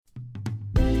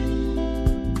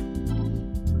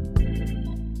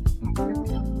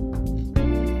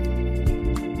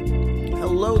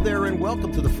Hello there and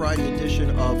welcome to the Friday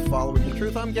edition of Following the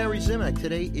Truth. I'm Gary Zimak.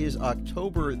 Today is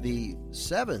October the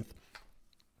 7th.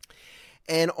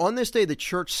 And on this day, the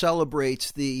church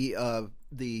celebrates the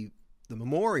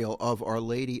memorial of Our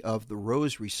Lady of the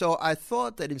Rosary. So I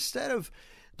thought that instead of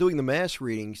doing the Mass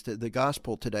readings, the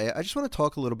Gospel today, I just want to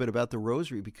talk a little bit about the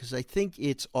Rosary because I think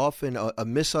it's often a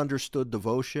misunderstood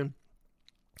devotion.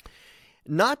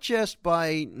 Not just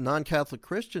by non-Catholic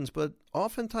Christians, but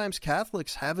oftentimes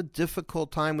Catholics have a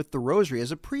difficult time with the Rosary.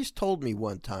 As a priest told me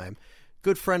one time, a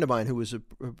good friend of mine who was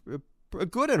a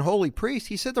good and holy priest,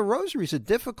 he said the Rosary is a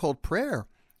difficult prayer.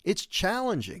 It's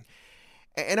challenging.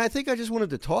 And I think I just wanted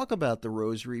to talk about the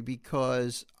Rosary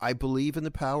because I believe in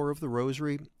the power of the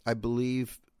Rosary. I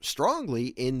believe strongly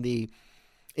in the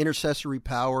intercessory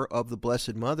power of the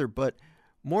Blessed Mother, but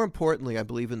more importantly, I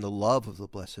believe in the love of the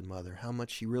Blessed Mother, how much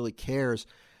she really cares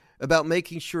about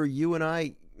making sure you and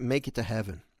I make it to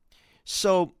heaven.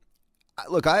 So,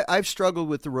 look, I've struggled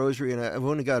with the Rosary, and I've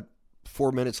only got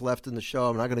 4 minutes left in the show.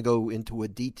 I'm not going to go into a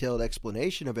detailed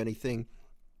explanation of anything,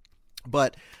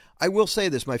 but I will say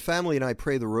this. My family and I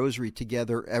pray the Rosary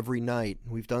together every night.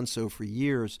 We've done so for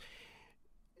years.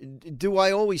 Do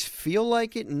I always feel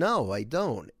like it? No, I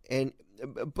don't.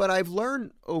 But I've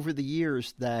learned over the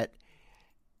years that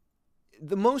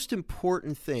the most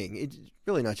important thing, it's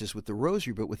really not just with the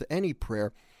Rosary, but with any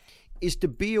prayer, is to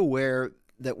be aware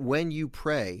that when you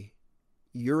pray,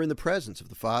 you're in the presence of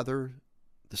the Father,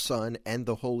 the Son, and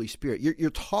the Holy Spirit. You're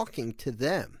talking to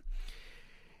them.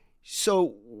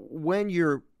 So when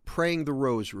you're praying the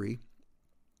Rosary,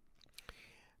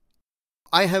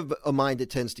 I have a mind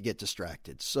that tends to get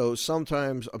distracted. So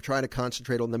sometimes I'm trying to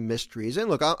concentrate on the mysteries.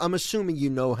 And look, I'm assuming you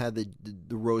know how the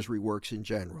Rosary works in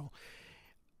general.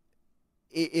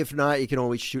 If not, you can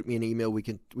always shoot me an email. We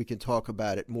can talk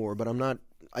about it more, but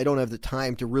I don't have the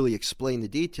time to really explain the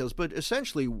details. But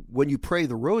essentially, when you pray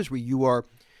the Rosary, you are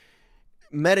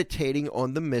meditating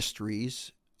on the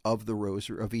mysteries of the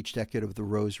Rosary, of each decade of the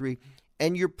Rosary,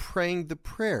 and you're praying the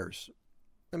prayers.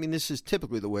 I mean, this is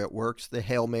typically the way it works. The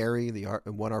Hail Mary, the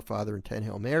one Our Father and 10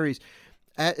 Hail Marys,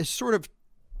 is sort of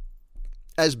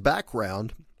as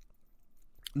background.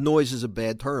 Noise is a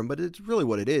bad term, but it's really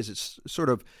what it is. It's sort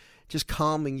of just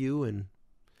calming you and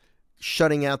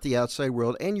shutting out the outside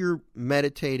world, and you're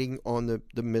meditating on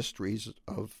the mysteries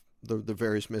of the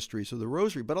various mysteries of the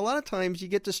Rosary. But a lot of times you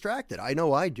get distracted. I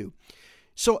know I do.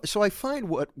 So I find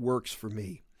what works for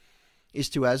me is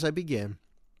to, as I begin,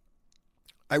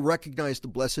 I recognize the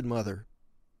Blessed Mother,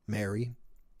 Mary,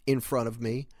 in front of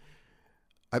me.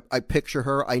 I picture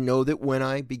her. I know that when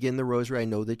I begin the Rosary, I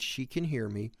know that she can hear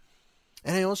me.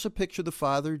 And I also picture the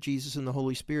Father, Jesus, and the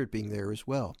Holy Spirit being there as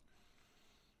well.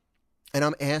 And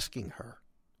I'm asking her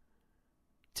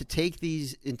to take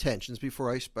these intentions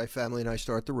before my family and I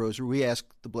start the Rosary. We ask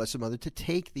the Blessed Mother to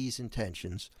take these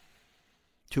intentions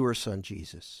to her Son,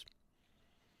 Jesus.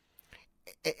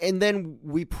 And then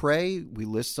we pray, we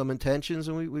list some intentions,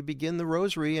 and we begin the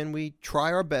Rosary, and we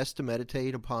try our best to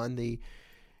meditate upon the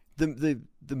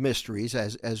mysteries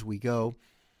as we go,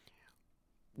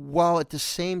 while at the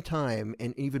same time,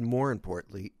 and even more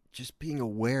importantly, just being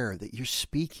aware that you're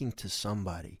speaking to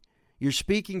somebody. You're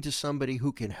speaking to somebody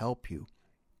who can help you.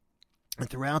 And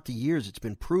throughout the years, it's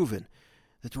been proven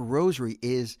that the Rosary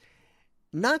is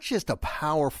not just a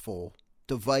powerful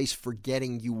device for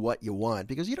getting you what you want,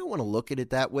 because you don't want to look at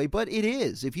it that way, but it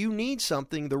is. If you need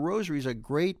something, the Rosary is a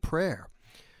great prayer.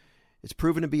 It's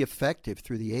proven to be effective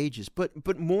through the ages.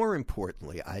 But more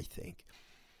importantly, I think,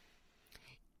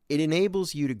 it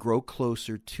enables you to grow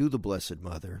closer to the Blessed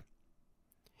Mother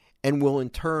and will in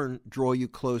turn draw you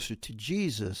closer to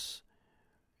Jesus,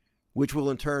 which will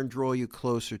in turn draw you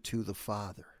closer to the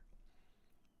Father.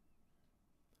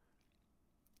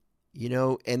 You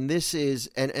know, and this is,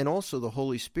 and also the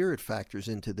Holy Spirit factors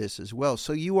into this as well.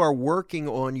 So you are working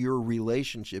on your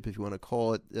relationship, if you want to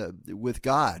call it, with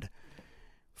God,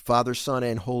 Father, Son,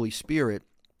 and Holy Spirit,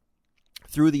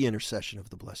 through the intercession of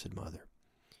the Blessed Mother.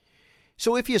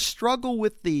 So if you struggle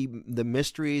with the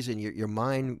mysteries and your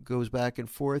mind goes back and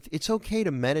forth, it's okay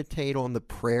to meditate on the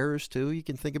prayers too. You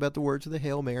can think about the words of the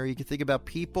Hail Mary. You can think about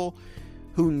people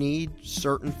who need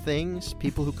certain things,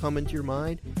 people who come into your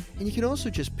mind. And you can also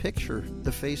just picture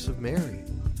the face of Mary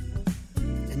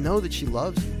and know that she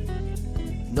loves you.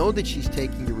 Know that she's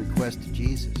taking your request to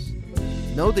Jesus.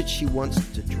 Know that she wants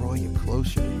to draw you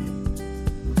closer to him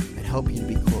and help you to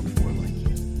become more like him.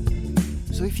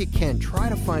 So if you can, try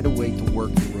to find a way to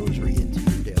work the Rosary into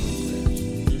your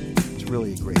daily prayers. It's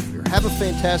really a great prayer. Have a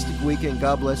fantastic weekend.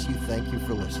 God bless you. Thank you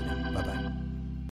for listening.